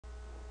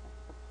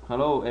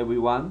Hello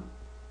everyone.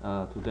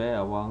 Today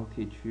I want to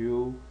teach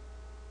you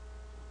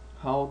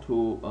how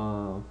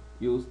to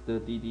use the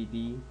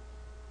DDD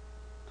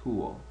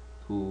tool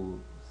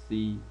to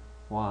see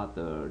what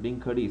the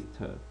linked list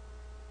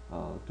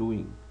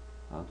doing.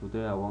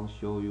 Today I want to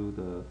show you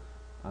the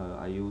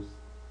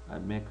I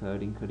make a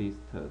linked list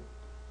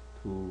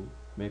to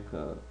make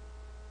a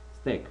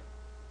stack.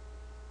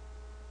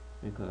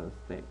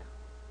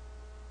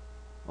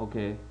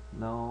 Okay,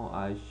 now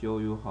I show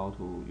you how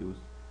to use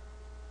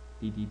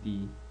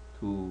DDD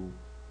to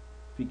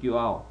figure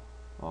out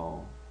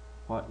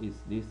what is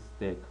this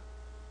stack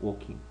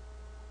working.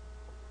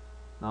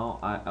 Now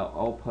I'll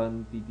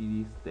open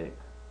DDD stack.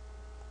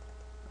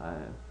 I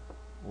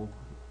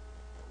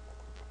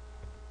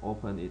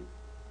open it.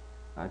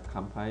 I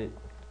compile it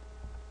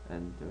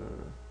and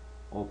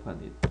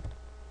open it.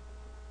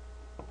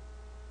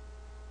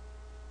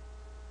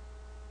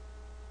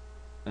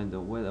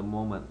 And wait a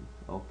moment.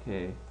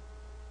 Okay.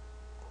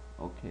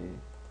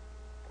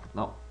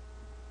 Now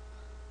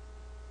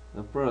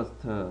the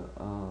first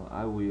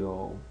I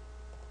will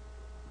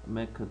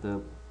make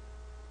the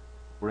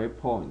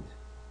breakpoint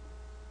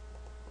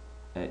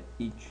at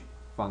each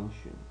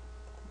function.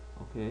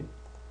 Okay,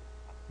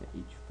 at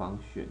each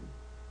function,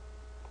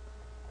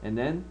 and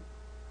then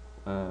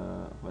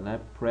when I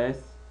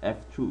press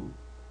F2,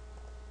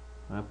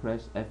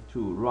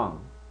 run,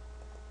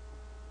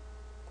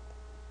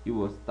 it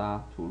will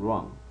start to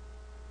run,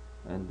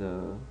 and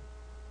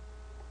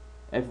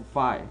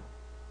F5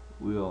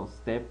 will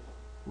step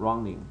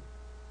running.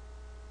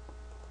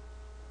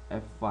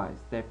 F5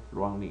 step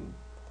running.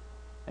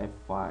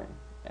 F5.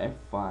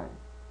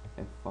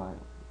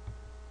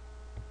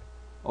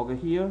 Okay,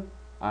 here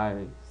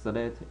I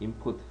select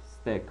input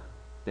stack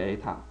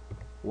data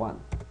 1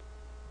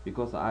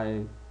 because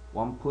I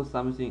want to put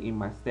something in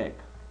my stack.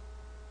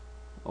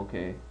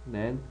 Okay,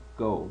 then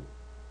go.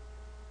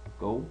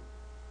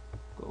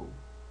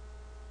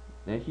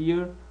 Then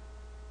here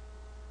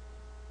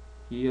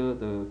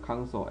the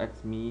console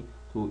asks me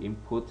to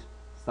input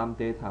some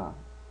data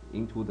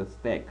into the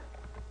stack.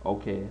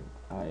 Okay,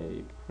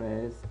 I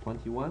press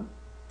 21.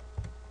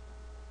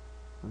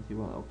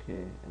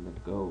 Okay, and then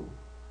go.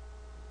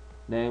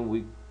 Then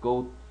we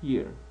go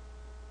here,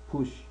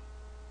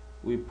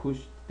 we push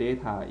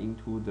data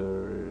into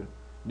the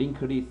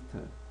linked list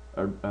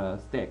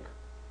stack.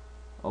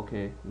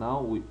 Okay,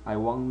 now I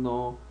want to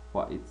know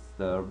what is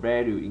the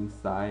value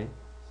inside,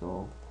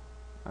 so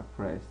I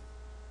press,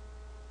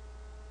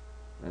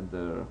 and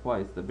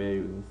what is the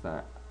value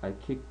inside? I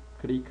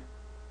click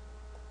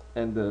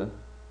and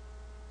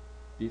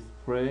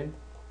display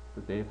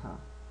the data.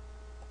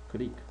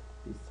 Click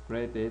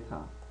display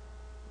data.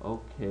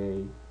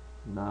 Okay,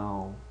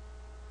 now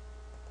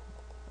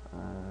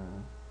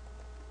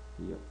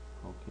here.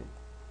 Okay,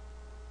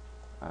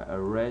 I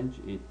arrange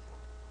it.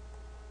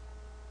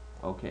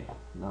 Okay,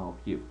 now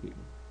here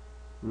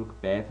look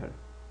better.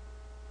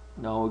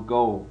 Now we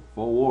go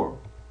forward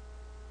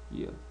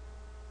here.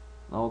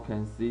 Now you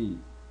can see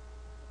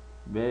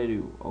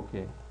value.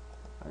 Okay,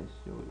 I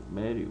show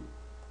you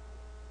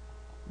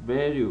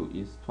value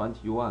is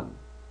 21.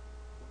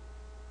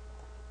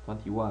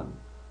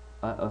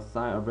 I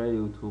assign a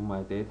value to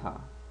my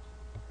data.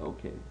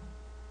 Okay,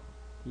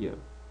 here,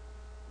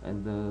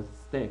 and the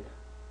stack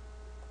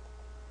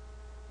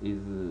is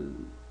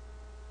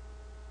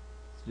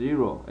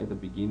 0 at the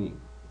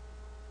beginning.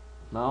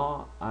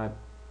 Now I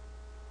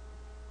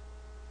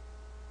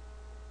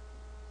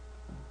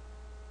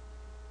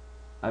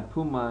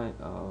put my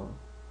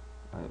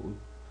I will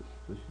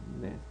push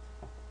next.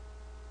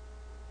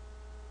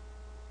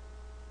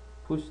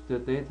 Push the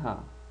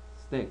data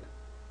stack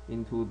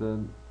into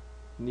the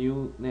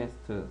new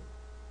nester.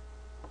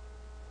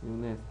 New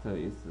nester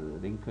is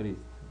linked list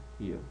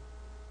here.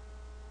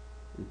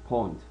 The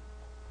point.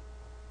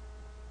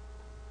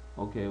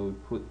 Okay, we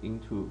put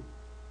into,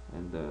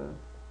 and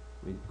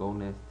we go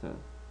nester.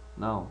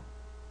 Now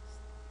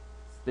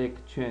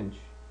stack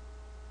change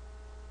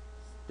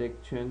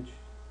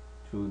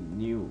to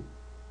new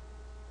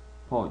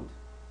point.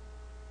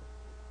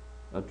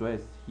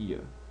 Address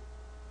here.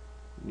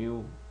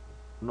 New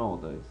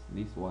node is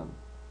this one,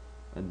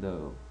 and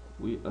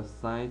we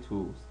assign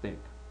to stack.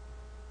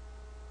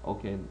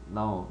 Okay,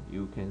 now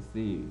you can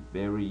see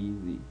very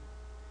easy,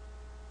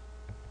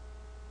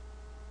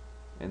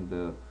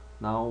 and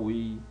now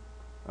we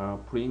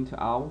print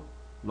out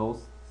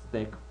those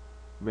stack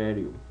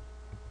value.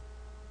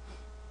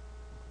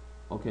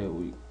 Okay,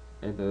 we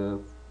at the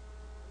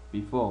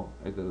before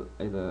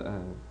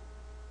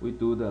we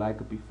do the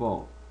like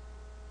before.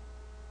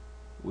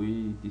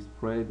 We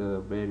display the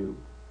value.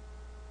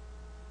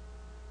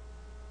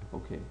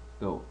 Okay,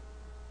 go.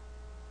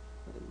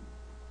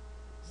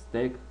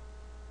 Stack.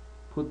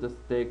 Put the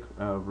stack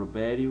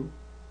value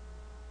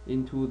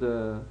into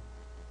the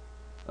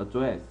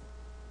address,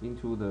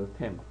 into the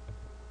temp.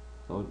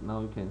 So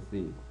now you can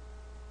see.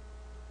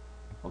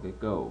 Okay,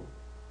 go.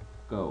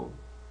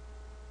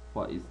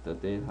 What is the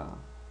data?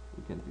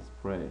 We can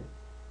display.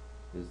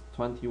 It's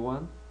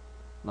 21.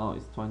 Now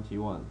it's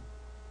 21.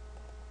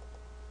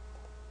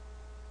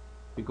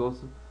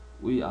 because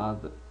we are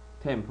the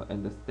temp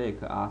and the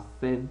stack are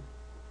same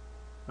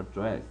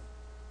address.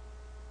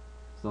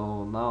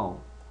 So now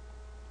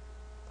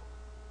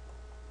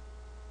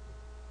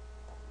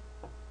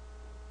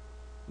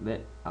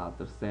they are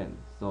the same,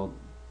 so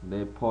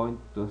they point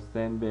to the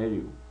same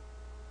value.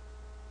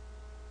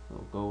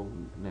 So go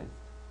next.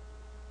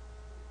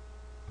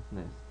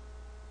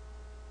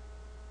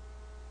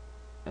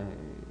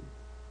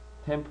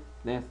 Temp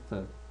next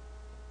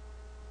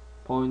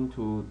point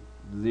to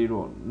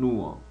 0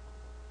 null.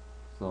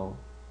 So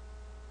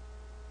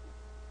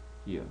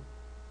here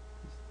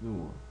is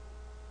null.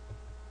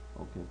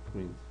 Okay,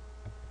 print.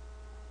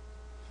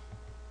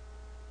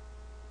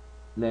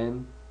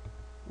 Then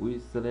we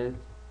select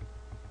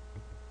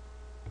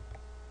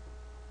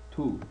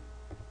 2.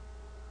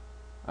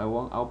 I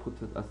want output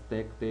a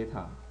stack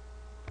data.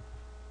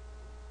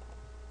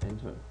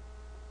 Enter.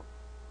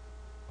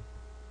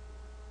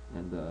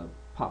 And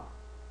pop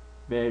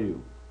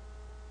value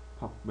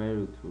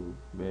to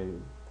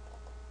value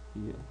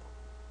here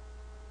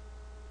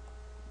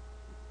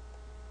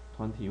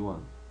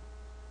 21.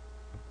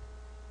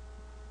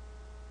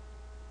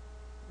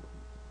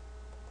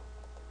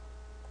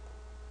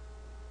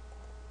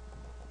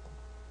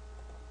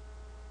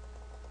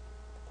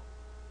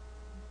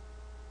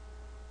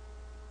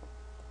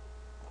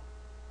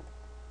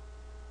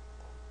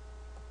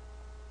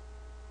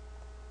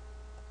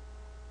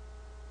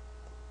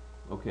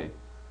 Okay,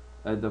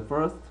 at the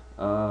first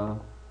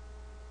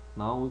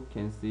now we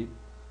can see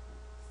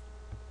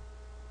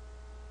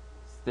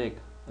stack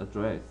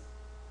address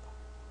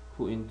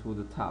put into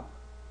the top.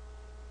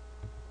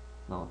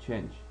 Now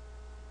change.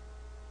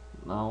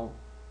 Now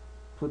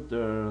put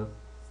the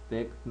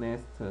stack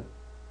next to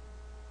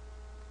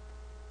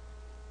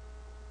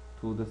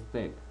the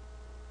stack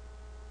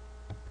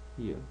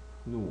here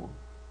null,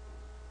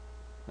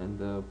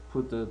 and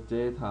put the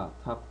data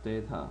top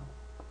data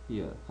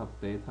here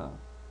top data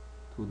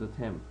to the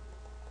temp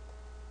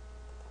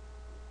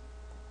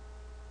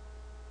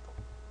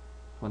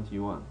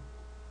 21,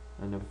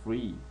 and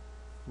free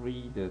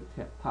the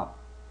top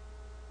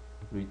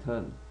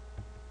return.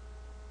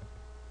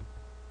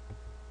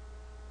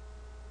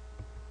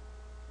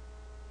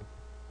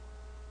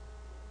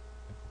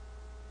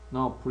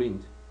 Now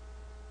print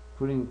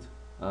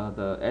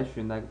the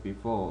action like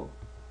before,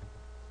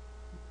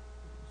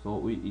 so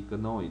we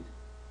ignore it.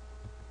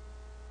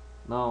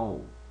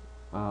 Now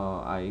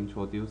I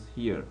introduce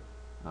here,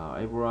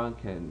 everyone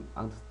can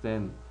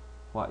understand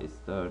what is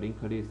the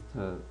linked list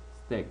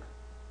stack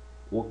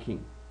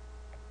working.